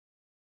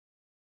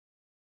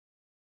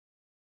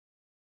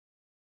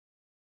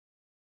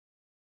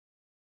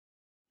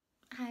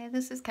Hi,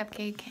 this is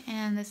Cupcake,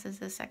 and this is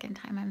the second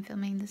time I'm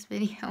filming this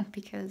video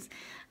because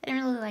I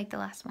didn't really like the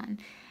last one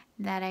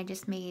that I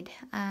just made.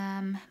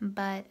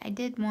 But I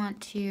did want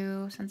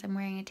to, since I'm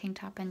wearing a tank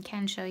top, and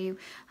can show you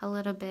a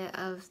little bit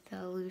of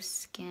the loose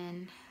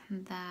skin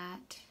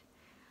that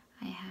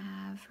I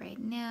have right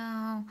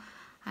now.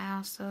 I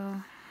also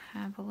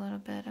have a little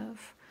bit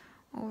of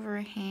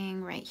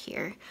overhang right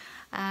here.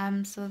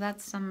 So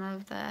that's some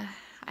of the,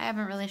 I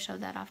haven't really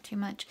showed that off too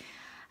much.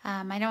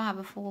 I don't have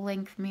a full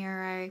length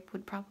mirror. I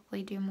would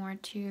probably do more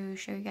to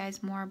show you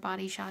guys more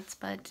body shots,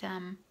 but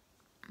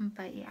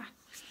yeah,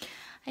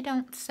 I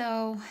don't.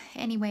 So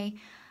anyway,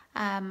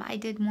 I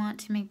did want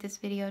to make this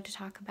video to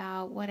talk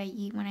about what I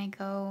eat when I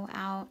go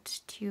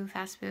out to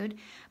fast food,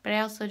 but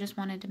I also just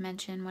wanted to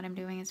mention what I'm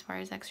doing as far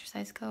as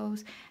exercise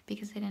goes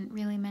because I didn't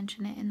really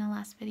mention it in the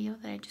last video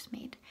that I just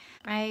made.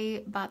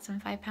 I bought some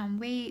 5-pound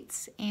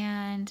weights,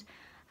 and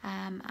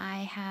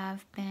I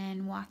have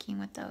been walking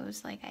with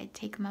those. Like, I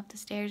take them up the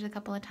stairs a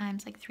couple of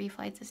times, like 3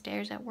 flights of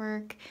stairs at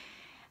work.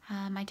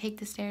 I take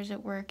the stairs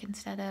at work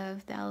instead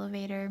of the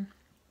elevator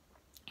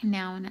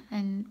now,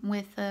 and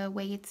with the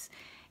weights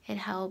it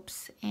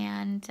helps.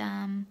 And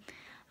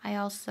I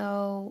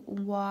also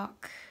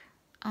walk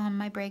on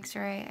my breaks,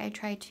 or I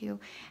try to,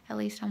 at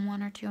least on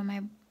 1 or 2 of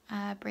my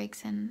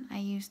breaks, and I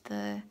use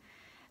the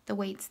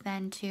weights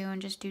then too,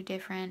 and just do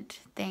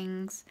different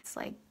things. It's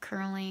like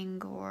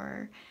curling,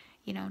 or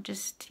you know,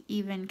 just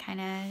even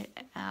kind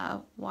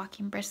of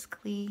walking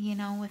briskly, you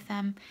know, with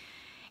them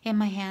in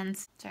my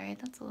hands. Sorry,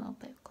 that's a little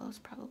bit close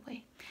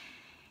probably.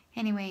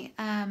 Anyway,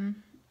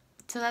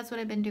 so that's what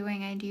I've been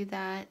doing. I do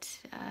that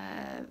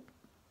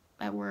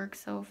at work,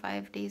 so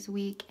 5 days a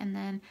week, and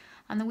then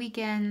on the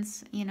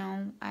weekends, you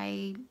know,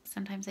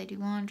 sometimes I do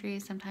laundry,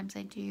 sometimes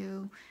I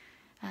do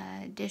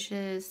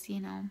dishes,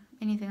 you know,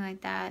 anything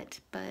like that,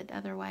 but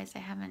otherwise I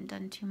haven't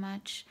done too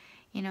much.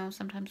 You know,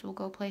 sometimes we'll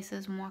go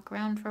places and walk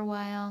around for a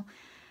while,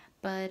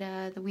 but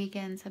the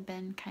weekends have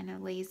been kind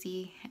of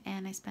lazy,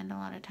 and I spend a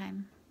lot of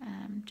time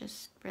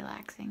just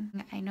relaxing.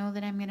 I know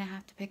that I'm gonna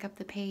have to pick up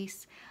the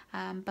pace,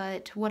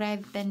 but what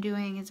I've been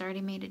doing has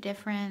already made a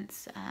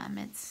difference.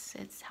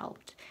 It's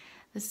helped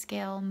the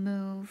scale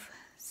move,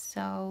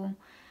 so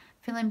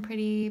feeling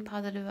pretty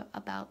positive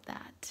about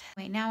that.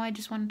 Right now, I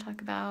just want to talk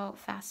about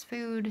fast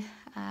food.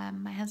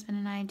 My husband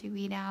and I do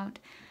eat out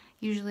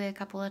usually a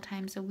couple of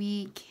times a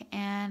week,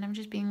 and I'm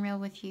just being real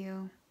with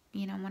you,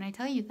 you know, when I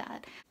tell you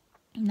that.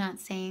 I'm not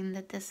saying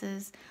that this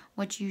is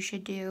what you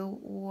should do,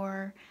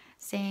 or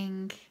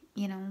saying,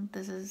 you know,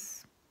 this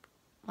is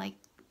like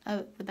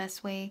the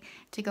best way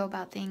to go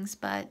about things,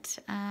 but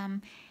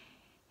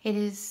it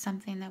is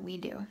something that we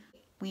do.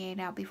 We ate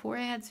out before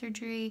I had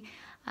surgery.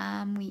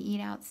 We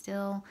eat out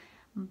still,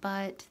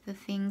 but the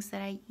things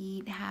that I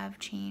eat have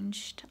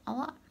changed a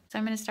lot. So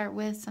I'm going to start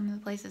with some of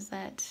the places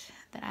that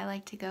I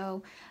like to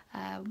go.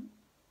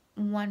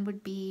 One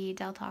would be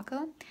Del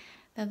Taco.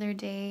 The other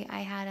day I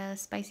had a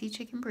spicy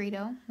chicken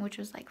burrito, which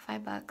was like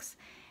 $5,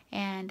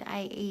 and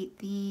I ate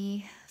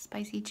the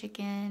spicy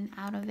chicken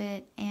out of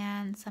it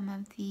and some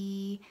of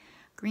the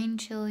green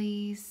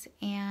chilies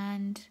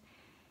and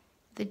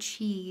the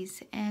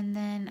cheese, and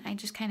then I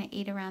just kind of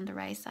ate around the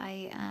rice.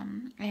 I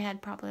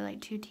had probably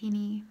like 2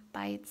 teeny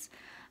bites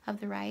of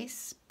the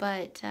rice,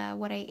 but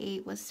what I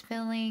ate was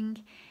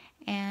filling,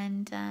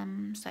 and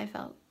so I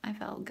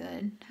felt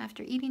good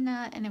after eating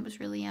that, and it was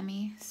really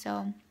yummy.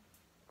 So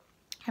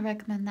I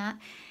recommend that.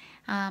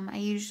 I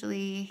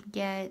usually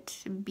get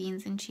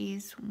beans and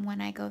cheese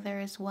when I go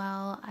there as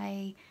well.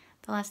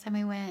 The last time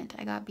I went,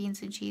 I got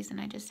beans and cheese, and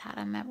I just had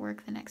them at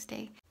work the next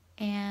day.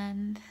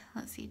 And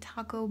let's see,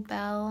 Taco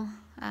Bell,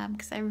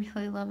 because I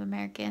really love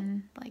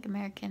American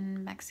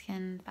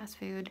Mexican fast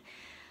food.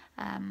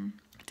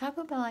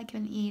 Taco Bell, I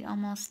can eat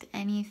almost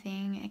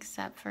anything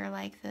except for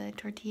like the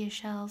tortilla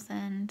shells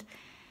and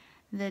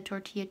the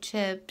tortilla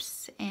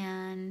chips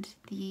and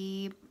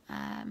the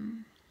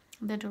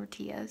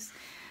tortillas.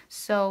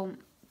 So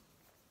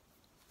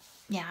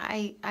yeah,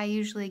 I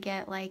usually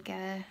get like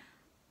a,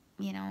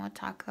 you know, a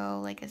taco,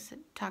 like a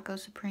taco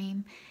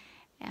supreme,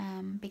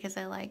 because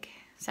I like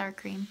sour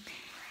cream,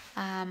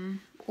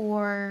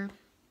 or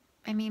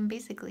I mean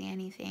basically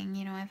anything.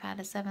 You know, I've had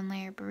a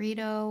 7-layer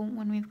burrito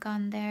when we've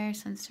gone there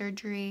since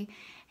surgery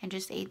and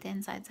just ate the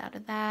insides out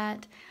of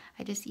that.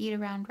 I just eat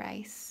around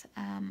rice.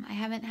 I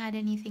haven't had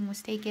anything with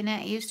steak in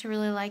it. I used to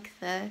really like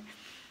the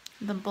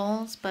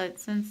bowls, but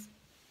since,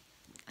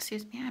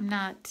 excuse me, I'm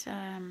not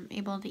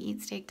able to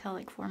eat steak till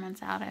like 4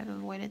 months out, I've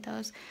avoided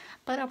those,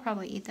 but I'll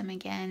probably eat them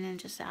again and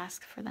just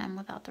ask for them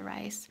without the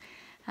rice.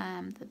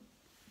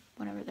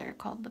 Whatever they're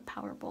called, the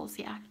power bowls,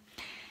 yeah.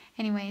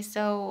 Anyway,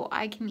 so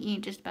I can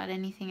eat just about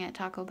anything at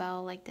Taco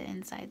Bell, like the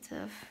insides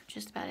of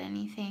just about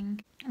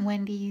anything.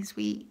 Wendy's,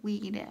 we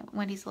eat at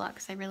Wendy's a lot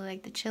because I really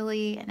like the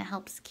chili, and it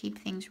helps keep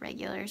things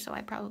regular, so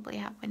I probably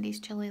have Wendy's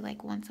chili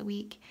like once a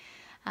week,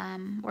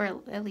 or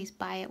at least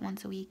buy it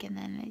once a week, and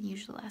then it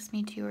usually lasts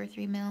me 2 or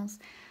 3 meals.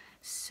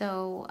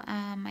 So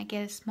I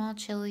get a small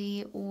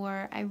chili,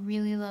 or I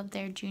really love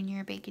their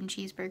junior bacon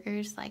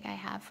cheeseburgers, like I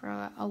have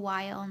for a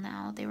while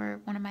now. They were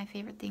one of my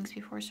favorite things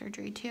before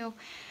surgery too.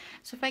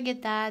 So if I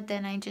get that,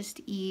 then I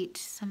just eat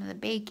some of the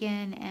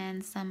bacon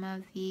and some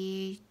of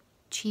the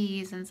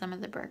cheese and some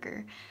of the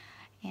burger.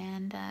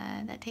 And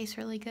that tastes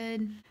really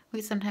good.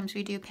 Sometimes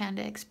we do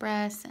Panda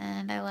Express,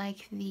 and I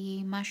like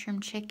the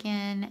mushroom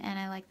chicken and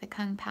I like the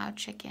Kung Pao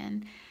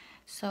chicken.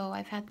 So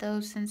I've had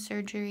those since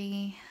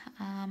surgery.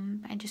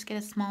 I just get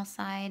a small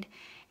side,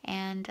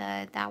 and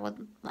that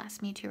would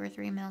last me 2 or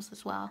 3 meals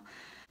as well.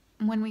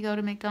 When we go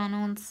to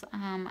McDonald's,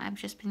 I've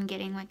just been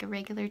getting like a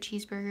regular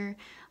cheeseburger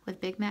with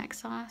Big Mac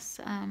sauce,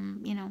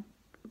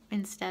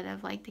 instead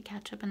of like the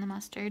ketchup and the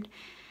mustard.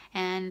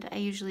 And I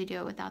usually do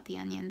it without the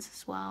onions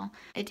as well.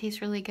 It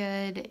tastes really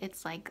good.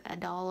 It's like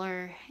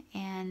 $1,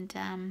 and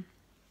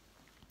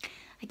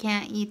I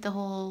can't eat the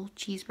whole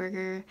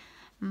cheeseburger.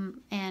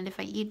 And if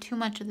I eat too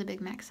much of the Big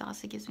Mac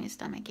sauce, it gives me a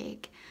stomach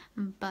ache.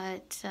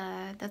 But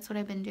that's what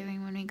I've been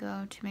doing when we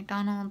go to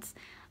McDonald's.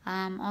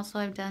 Also,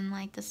 I've done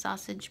like the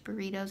sausage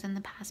burritos in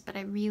the past, but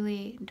I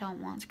really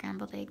don't want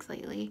scrambled eggs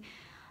lately.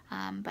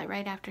 But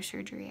right after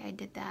surgery, I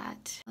did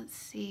that. Let's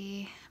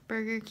see,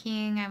 Burger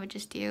King, I would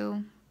just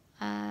do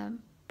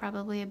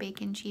probably a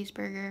bacon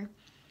cheeseburger,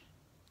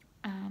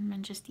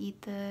 and just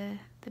eat the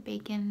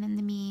bacon and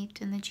the meat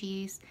and the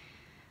cheese.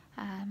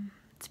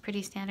 It's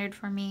pretty standard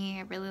for me.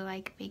 I really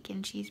like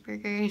bacon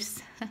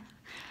cheeseburgers.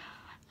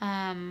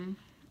 I'm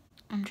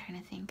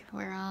trying to think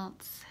where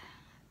else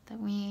that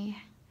we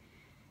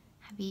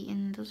have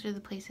eaten. Those are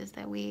the places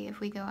that if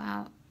we go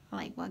out,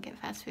 like, well, get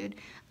fast food,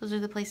 those are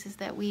the places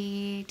that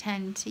we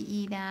tend to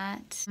eat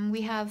at. We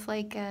have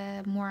like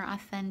a more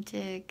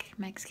authentic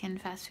Mexican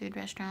fast food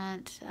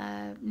restaurant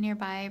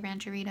nearby,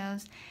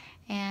 Rancheritos,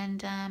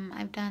 and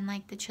I've done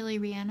like the chili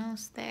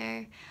rellenos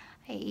there.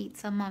 I ate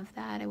some of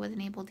that. I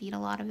wasn't able to eat a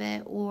lot of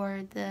it,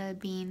 or the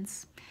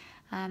beans.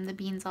 The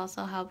beans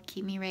also help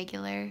keep me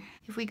regular.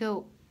 If we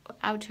go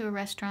out to a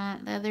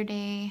restaurant, the other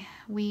day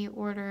we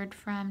ordered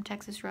from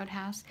Texas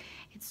Roadhouse.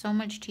 It's so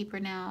much cheaper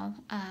now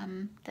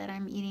that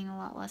I'm eating a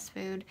lot less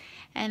food,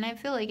 and I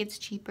feel like it's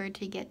cheaper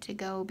to get to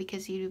go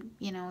because you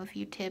know, if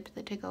you tip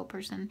the to go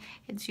person,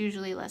 it's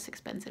usually less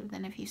expensive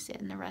than if you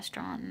sit in the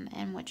restaurant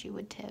and what you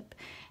would tip.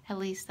 At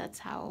least that's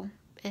how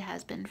it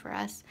has been for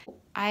us.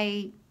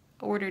 I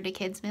ordered a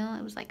kids meal.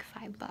 It was like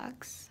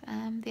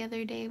 $5 the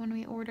other day when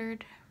we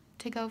ordered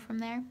to go from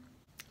there.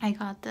 I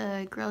got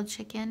the grilled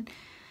chicken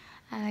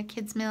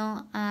kids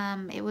meal.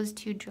 It was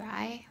too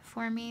dry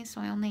for me,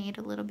 so I only ate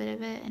a little bit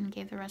of it and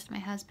gave the rest to my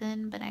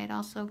husband. But I had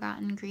also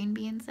gotten green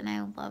beans, and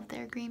I love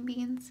their green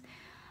beans,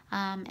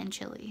 and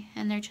chili,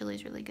 and their chili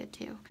is really good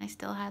too. I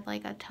still had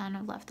like a ton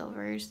of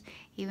leftovers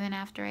even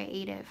after I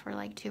ate it for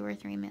like 2 or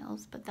 3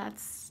 meals. But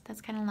that's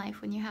kind of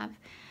life when you have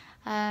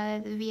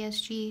the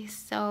VSG.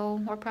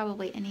 So, or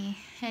probably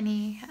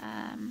any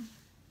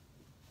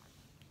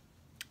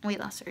weight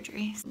loss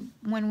surgery.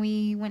 When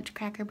we went to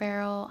Cracker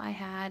Barrel, I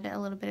had a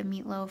little bit of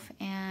meatloaf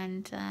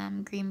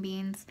and green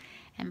beans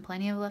and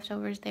plenty of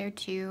leftovers there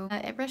too.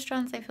 At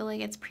restaurants, I feel like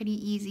it's pretty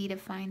easy to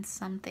find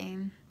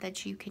something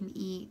that you can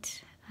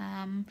eat.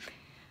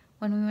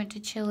 When we went to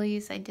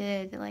Chili's, I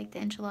did like the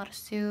enchilada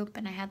soup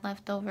and I had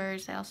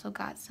leftovers. I also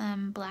got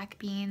some black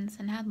beans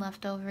and had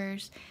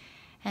leftovers,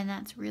 and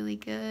that's really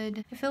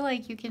good. I feel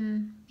like you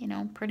can,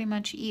 pretty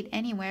much eat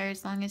anywhere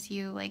as long as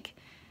you like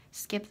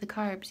skip the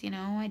carbs.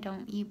 I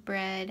don't eat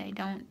bread, I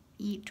don't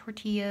eat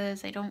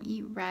tortillas, I don't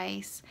eat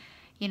rice,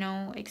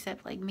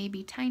 except like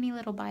maybe tiny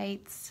little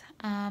bites.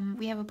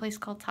 We have a place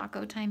called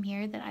Taco Time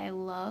here that I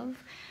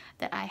love,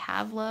 that I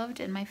have loved,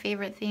 and my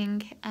favorite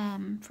thing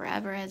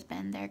forever has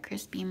been their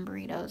crisp bean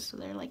burritos. So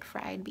they're like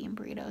fried bean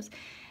burritos,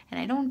 and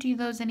I don't do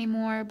those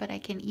anymore, but I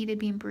can eat a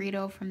bean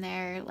burrito from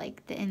there,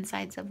 like the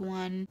insides of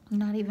one,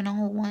 not even a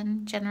whole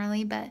one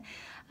generally, but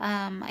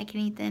I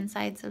can eat the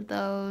insides of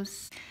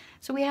those.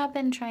 So we have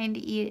been trying to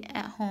eat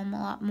at home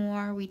a lot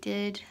more. We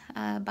did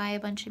buy a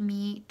bunch of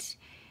meat,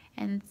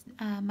 and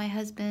my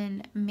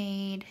husband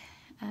made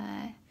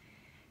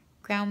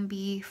ground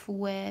beef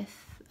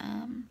with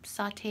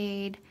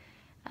sauteed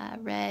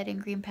red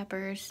and green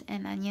peppers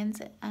and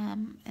onions,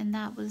 and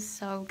that was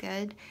so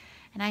good.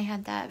 And I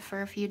had that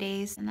for a few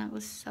days, and that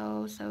was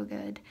so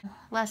good.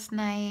 Last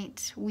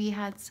night we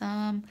had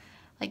some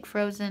like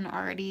frozen,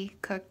 already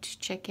cooked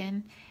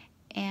chicken,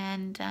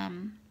 and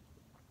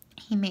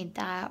he made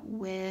that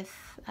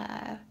with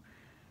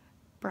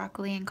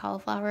broccoli and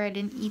cauliflower. I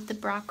didn't eat the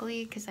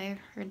broccoli because I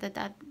heard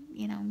that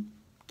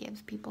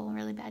gives people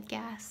really bad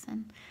gas,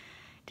 and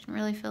didn't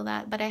really feel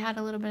that. But I had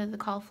a little bit of the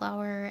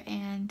cauliflower,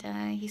 and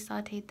he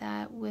sauteed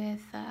that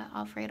with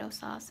Alfredo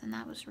sauce, and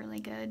that was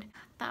really good.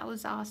 That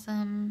was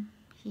awesome.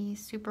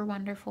 He's super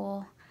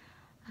wonderful.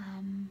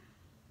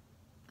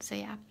 So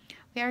yeah,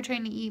 we are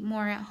trying to eat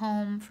more at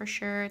home for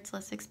sure. It's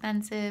less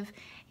expensive,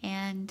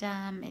 and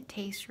it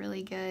tastes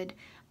really good.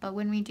 But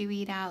when we do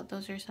eat out,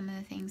 those are some of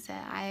the things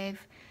that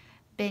I've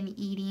been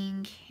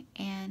eating.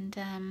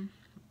 And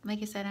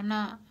like I said, I'm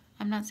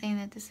not saying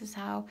that this is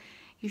how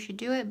you should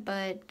do it,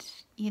 but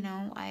you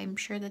know, I'm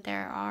sure that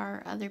there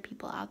are other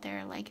people out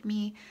there like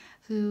me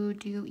who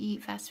do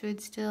eat fast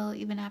food still,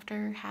 even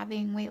after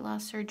having weight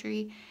loss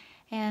surgery.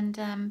 And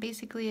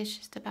basically, it's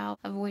just about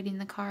avoiding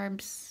the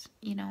carbs.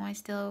 You know, I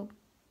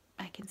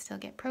can still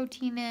get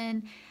protein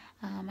in.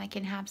 I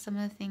can have some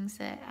of the things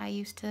that I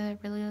used to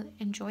really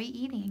enjoy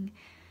eating.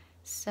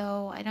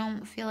 So I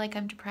don't feel like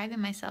I'm depriving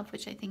myself,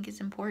 which I think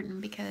is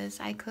important because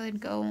I could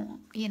go,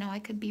 you know, I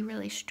could be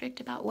really strict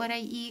about what I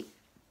eat,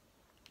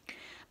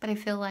 but I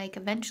feel like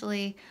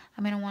eventually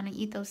I'm gonna want to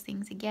eat those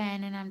things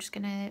again, and I'm just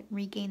gonna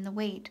regain the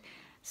weight.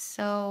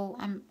 So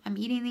I'm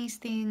eating these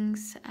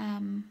things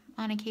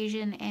on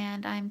occasion,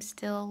 and I'm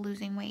still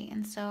losing weight,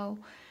 and so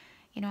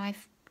you know I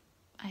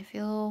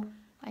feel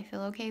I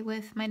feel okay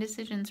with my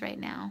decisions right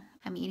now.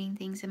 I'm eating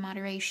things in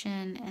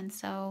moderation, and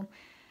so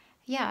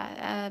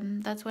yeah,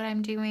 that's what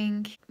I'm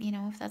doing. You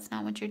know, if that's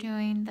not what you're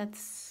doing,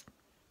 that's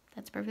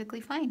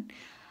perfectly fine.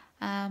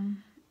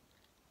 Um,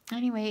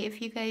 Anyway,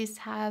 if you guys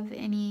have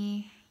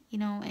any, you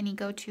know, any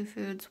go-to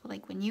foods,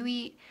 like when you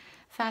eat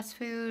fast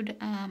food,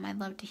 I'd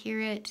love to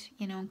hear it,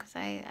 you know, because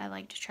I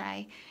like to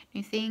try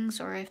new things,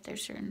 or if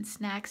there's certain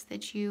snacks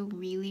that you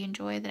really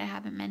enjoy that I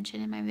haven't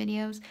mentioned in my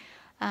videos,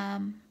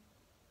 um,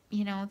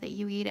 you know, that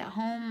you eat at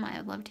home,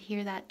 I'd love to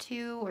hear that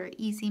too, or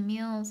easy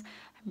meals.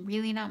 I'm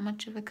really not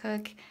much of a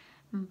cook,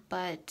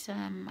 but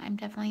I'm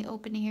definitely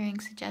open to hearing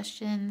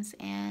suggestions,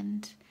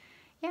 and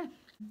yeah,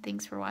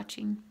 thanks for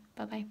watching.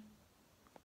 Bye-bye.